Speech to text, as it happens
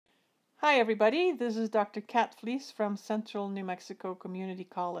Hi everybody, this is Dr. Kat Vlies from Central New Mexico Community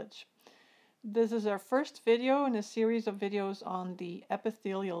College. This is our first video in a series of videos on the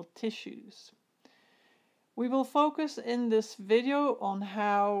epithelial tissues. We will focus in this video on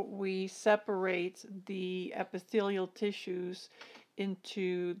how we separate the epithelial tissues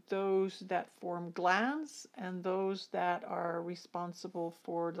into those that form glands and those that are responsible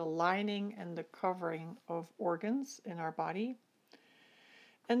for the lining and the covering of organs in our body.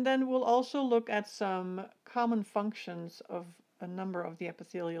 And then we'll also look at some common functions of a number of the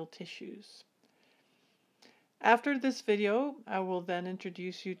epithelial tissues. After this video, I will then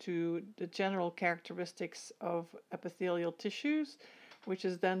introduce you to the general characteristics of epithelial tissues, which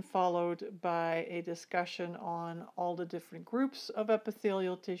is then followed by a discussion on all the different groups of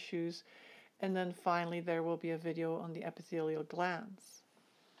epithelial tissues, and then finally there will be a video on the epithelial glands.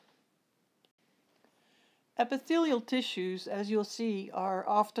 Epithelial tissues, as you'll see, are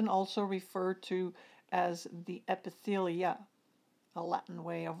often also referred to as the epithelia, a Latin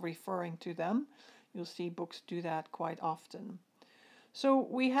way of referring to them. You'll see books do that quite often. So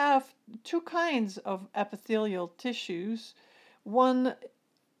we have two kinds of epithelial tissues. One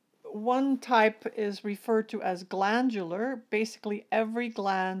type is referred to as glandular. Basically, every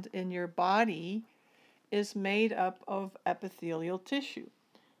gland in your body is made up of epithelial tissue.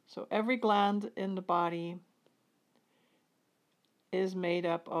 So every gland in the body is made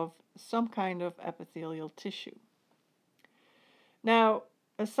up of some kind of epithelial tissue. Now,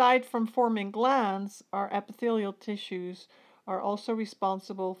 aside from forming glands, our epithelial tissues are also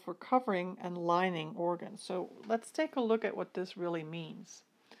responsible for covering and lining organs. So let's take a look at what this really means.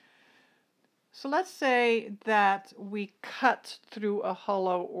 So let's say that we cut through a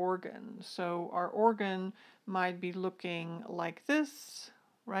hollow organ. So our organ might be looking like this,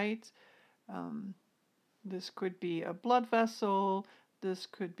 right? This could be a blood vessel, this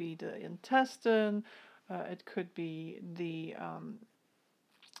could be the intestine, it could be the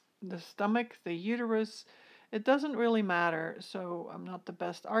stomach, the uterus. It doesn't really matter, so I'm not the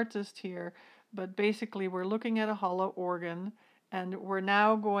best artist here, but basically we're looking at a hollow organ and we're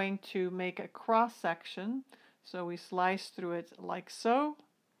now going to make a cross section. So we slice through it like so,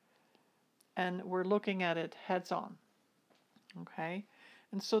 and we're looking at it heads on. Okay?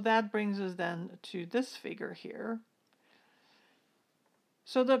 And so that brings us then to this figure here.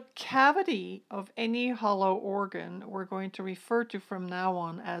 So the cavity of any hollow organ we're going to refer to from now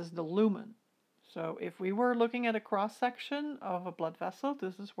on as the lumen. So if we were looking at a cross section of a blood vessel,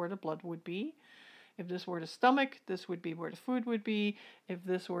 this is where the blood would be. If this were the stomach, this would be where the food would be. If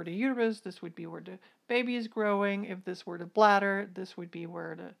this were the uterus, this would be where the baby is growing. If this were the bladder, this would be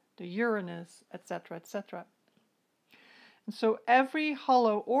where the urine is, etc., etc. And so every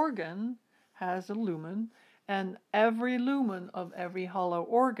hollow organ has a lumen, and every lumen of every hollow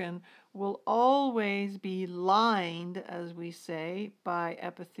organ will always be lined, as we say, by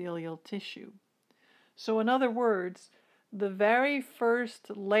epithelial tissue. So in other words, the very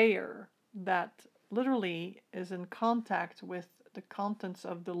first layer that literally is in contact with the contents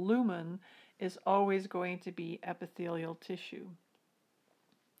of the lumen is always going to be epithelial tissue.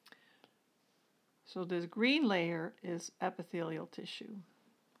 So this green layer is epithelial tissue.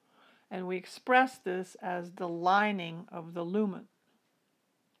 And we express this as the lining of the lumen.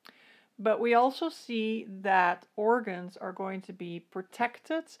 But we also see that organs are going to be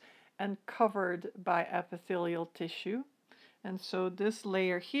protected and covered by epithelial tissue. And so this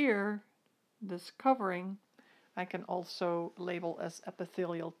layer here, this covering, I can also label as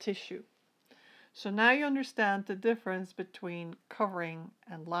epithelial tissue. So now you understand the difference between covering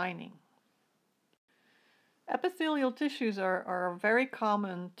and lining. Epithelial tissues are very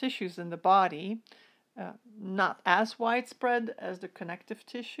common tissues in the body, not as widespread as the connective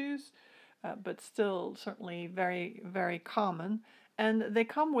tissues, but still certainly very, very common. And they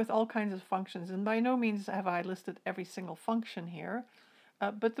come with all kinds of functions, and by no means have I listed every single function here,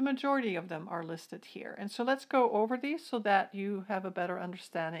 but the majority of them are listed here. And so let's go over these so that you have a better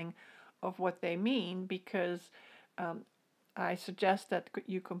understanding of what they mean, because I suggest that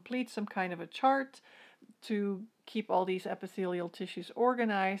you complete some kind of a chart to keep all these epithelial tissues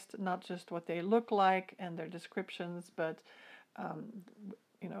organized, not just what they look like and their descriptions, but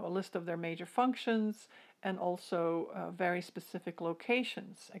a list of their major functions and also very specific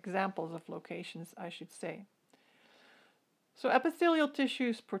locations, examples of locations, I should say. So epithelial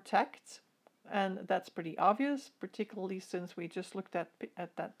tissues protect, and that's pretty obvious, particularly since we just looked at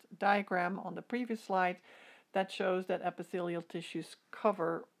that diagram on the previous slide that shows that epithelial tissues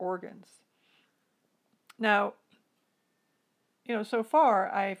cover organs. Now, so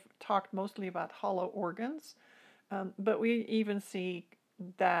far I've talked mostly about hollow organs, but we even see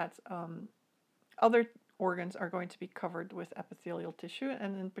that other organs are going to be covered with epithelial tissue,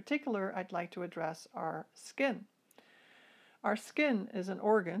 and in particular, I'd like to address our skin. Our skin is an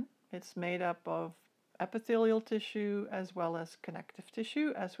organ. It's made up of epithelial tissue as well as connective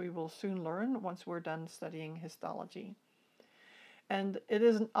tissue, as we will soon learn once we're done studying histology. And it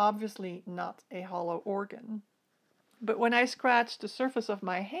is obviously not a hollow organ. But when I scratch the surface of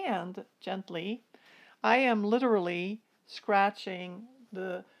my hand gently, I am literally scratching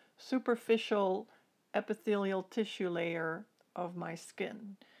the superficial epithelial tissue layer of my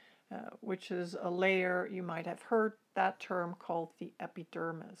skin, which is a layer, you might have heard that term, called the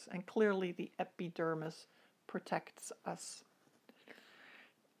epidermis. And clearly the epidermis protects us.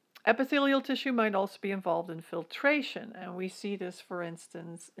 Epithelial tissue might also be involved in filtration, and we see this, for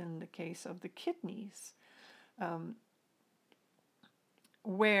instance, in the case of the kidneys,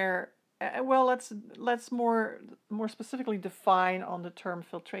 where well, let's more specifically define on the term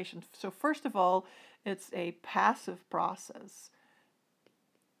filtration. So first of all, it's a passive process,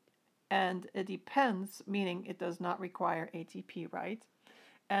 and it depends, meaning it does not require ATP, right?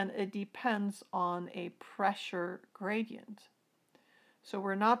 And it depends on a pressure gradient. So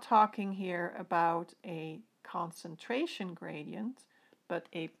we're not talking here about a concentration gradient, but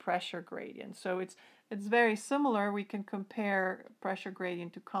a pressure gradient. So it's very similar. We can compare pressure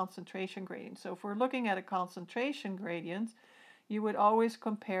gradient to concentration gradient. So if we're looking at a concentration gradient, you would always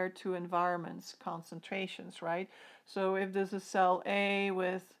compare two environments' concentrations, right? So if this is cell A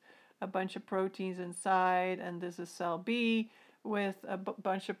with a bunch of proteins inside, and this is cell B with a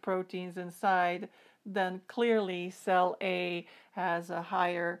bunch of proteins inside, then clearly cell A has a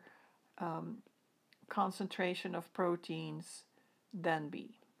higher concentration of proteins than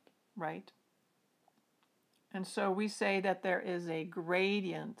B, right? And so we say that there is a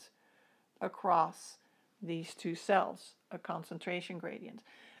gradient across these two cells, a concentration gradient.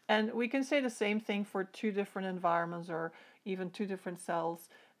 And we can say the same thing for two different environments, or even two different cells,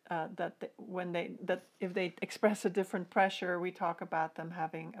 if they express a different pressure, we talk about them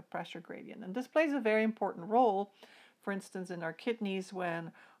having a pressure gradient. And this plays a very important role, for instance, in our kidneys,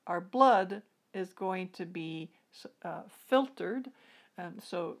 when our blood is going to be filtered.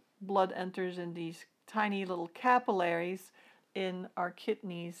 So blood enters in these tiny little capillaries in our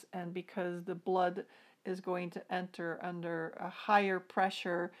kidneys, and because the blood is going to enter under a higher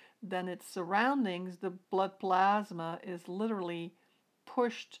pressure than its surroundings, the blood plasma is literally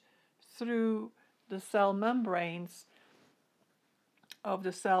pushed through the cell membranes of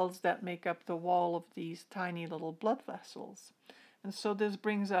the cells that make up the wall of these tiny little blood vessels. And so this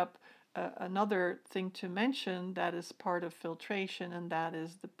brings up another thing to mention that is part of filtration, and that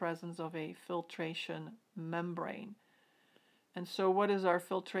is the presence of a filtration membrane. And so what is our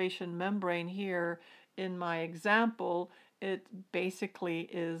filtration membrane here? In my example, it basically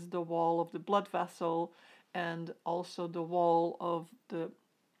is the wall of the blood vessel, and also the wall of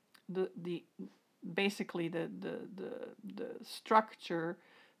basically the structure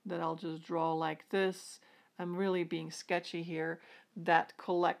that I'll just draw like this. I'm really being sketchy here, that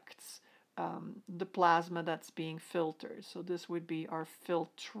collects the plasma that's being filtered. So this would be our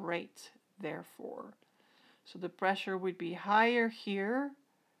filtrate, therefore. So the pressure would be higher here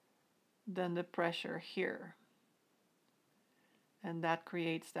than the pressure here. And that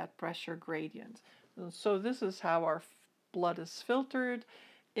creates that pressure gradient. And so this is how our blood is filtered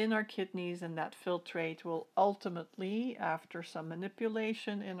in our kidneys, and that filtrate will ultimately, after some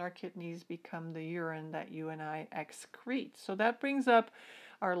manipulation in our kidneys, become the urine that you and I excrete. So that brings up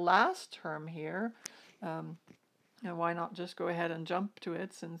our last term here. And why not just go ahead and jump to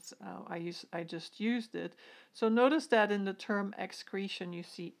it, since I just used it. So notice that in the term excretion you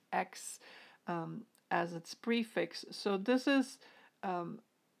see X as its prefix. So this is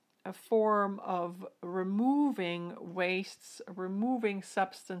a form of removing wastes, removing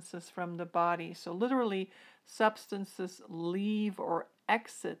substances from the body. So literally, substances leave or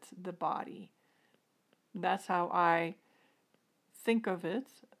exit the body. That's how I think of it.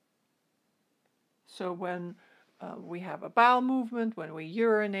 So when we have a bowel movement, when we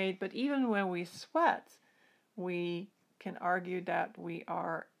urinate, but even when we sweat, we can argue that we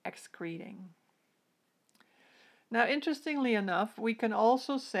are excreting. Now, interestingly enough, we can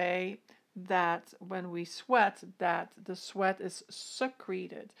also say that when we sweat, that the sweat is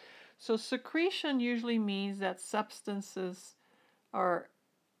secreted. So secretion usually means that substances are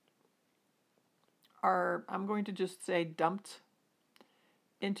I'm going to just say dumped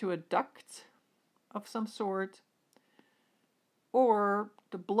into a duct of some sort, or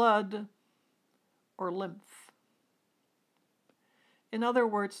the blood or lymph. In other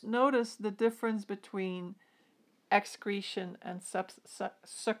words, notice the difference between excretion and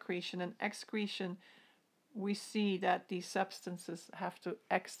secretion. And excretion, we see that these substances have to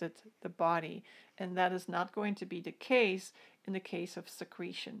exit the body, and that is not going to be the case in the case of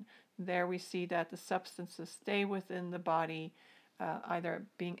secretion. There we see that the substances stay within the body, either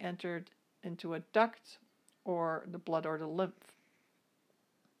being entered into a duct or the blood or the lymph.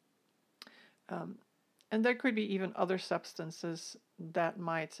 And there could be even other substances that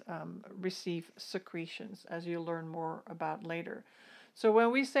might receive secretions, as you'll learn more about later. So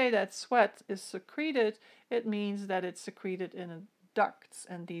when we say that sweat is secreted, it means that it's secreted in ducts,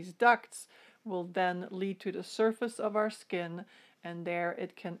 and these ducts will then lead to the surface of our skin, and there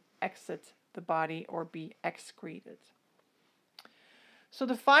it can exit the body or be excreted. So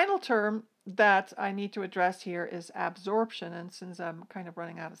the final term that I need to address here is absorption, and since I'm kind of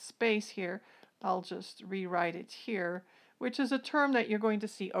running out of space here, I'll just rewrite it here, which is a term that you're going to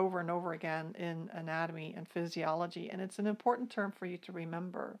see over and over again in anatomy and physiology, and it's an important term for you to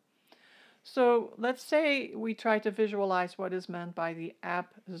remember. So let's say we try to visualize what is meant by the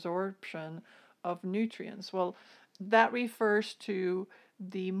absorption of nutrients. Well, that refers to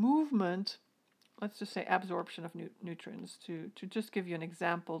the movement, let's just say absorption of nutrients, to just give you an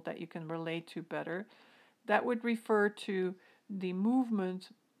example that you can relate to better. That would refer to the movement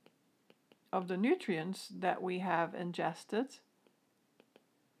of the nutrients that we have ingested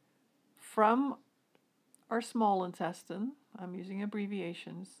from our small intestine, I'm using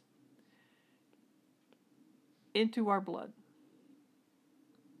abbreviations, into our blood.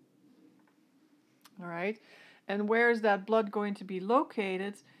 All right, and where is that blood going to be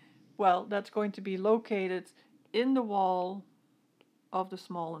located? Well, that's going to be located in the wall of the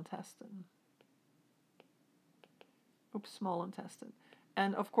small intestine. Small intestine.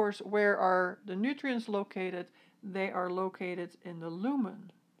 And of course, where are the nutrients located? They are located in the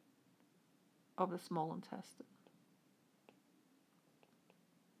lumen of the small intestine.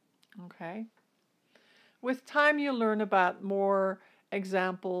 Okay. With time, you'll learn about more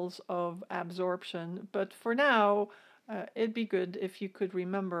examples of absorption, but for now, it'd be good if you could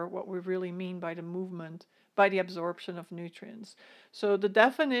remember what we really mean by the movement, by the absorption of nutrients. So the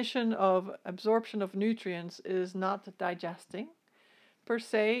definition of absorption of nutrients is not digesting per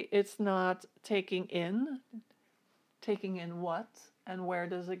se. It's not taking in what and where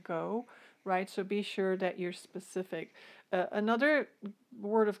does it go, right? So be sure that you're specific. Another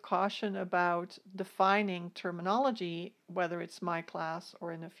word of caution about defining terminology, whether it's my class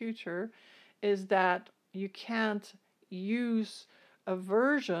or in the future, is that you can't use a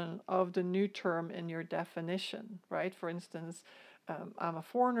version of the new term in your definition, right? For instance, I'm a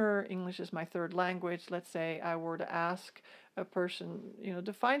foreigner, English is my third language. Let's say I were to ask a person,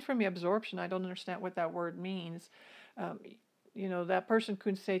 define for me absorption. I don't understand what that word means. That person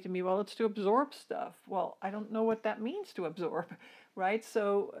could say to me, well, it's to absorb stuff. Well, I don't know what that means to absorb, right?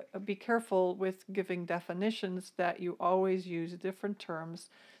 So be careful with giving definitions that you always use different terms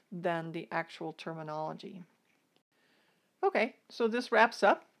than the actual terminology. Okay, so this wraps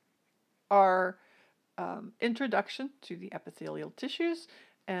up our introduction to the epithelial tissues,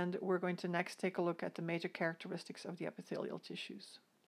 and we're going to next take a look at the major characteristics of the epithelial tissues.